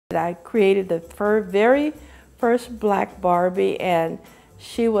I created the very first black Barbie, and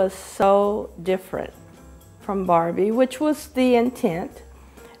she was so different from Barbie, which was the intent,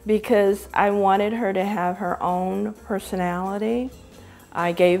 because I wanted her to have her own personality.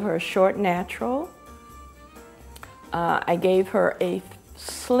 I gave her a short natural. I gave her a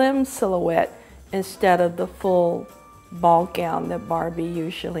slim silhouette instead of the full ball gown that Barbie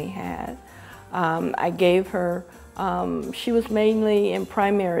usually had. I gave her, she was mainly in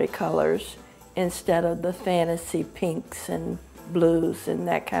primary colors instead of the fantasy pinks and blues and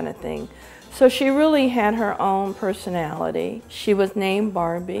that kind of thing. So she really had her own personality. She was named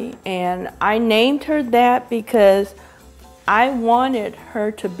Barbie, and I named her that because I wanted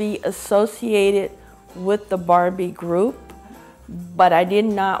her to be associated with the Barbie group, but I did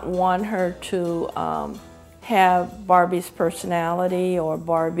not want her to have Barbie's personality or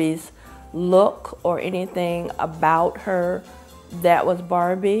Barbie's look or anything about her that was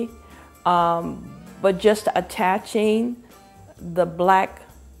Barbie. But just attaching the black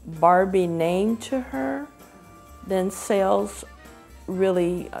Barbie name to her, then sales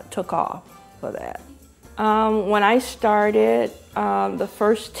really took off for that. When I started, the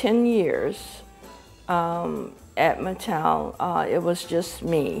first 10 years at Mattel, it was just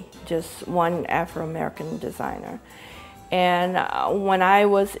me, just one Afro-American designer. And when I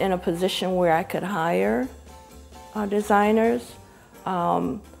was in a position where I could hire designers,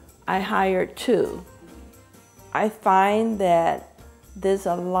 I hired 2. I find that there's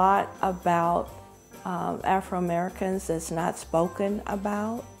a lot about Afro-Americans that's not spoken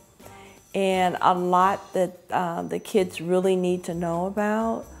about, and a lot that the kids really need to know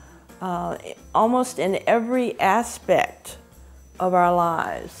about. Almost in every aspect of our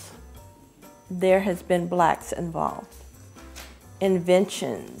lives, there has been blacks involved.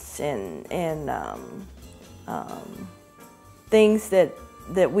 Inventions and things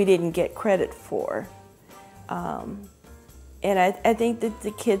that we didn't get credit for. And I think that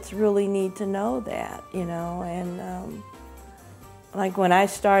the kids really need to know that, you know. And like when I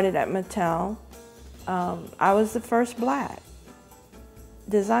started at Mattel, I was the first black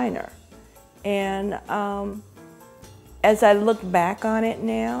designer. And as I look back on it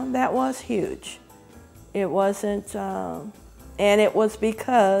now, that was huge. It wasn't, and it was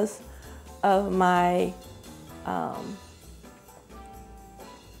because of my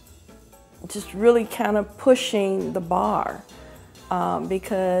just really kind of pushing the bar.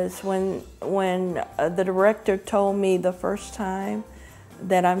 Because when the director told me the first time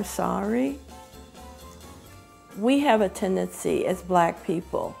that I'm sorry, we have a tendency as black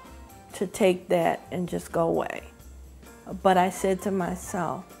people to take that and just go away. But I said to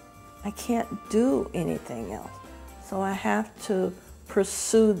myself, I can't do anything else. So I have to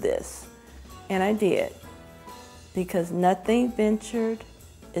pursue this. And I did, because nothing ventured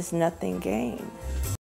is nothing gained.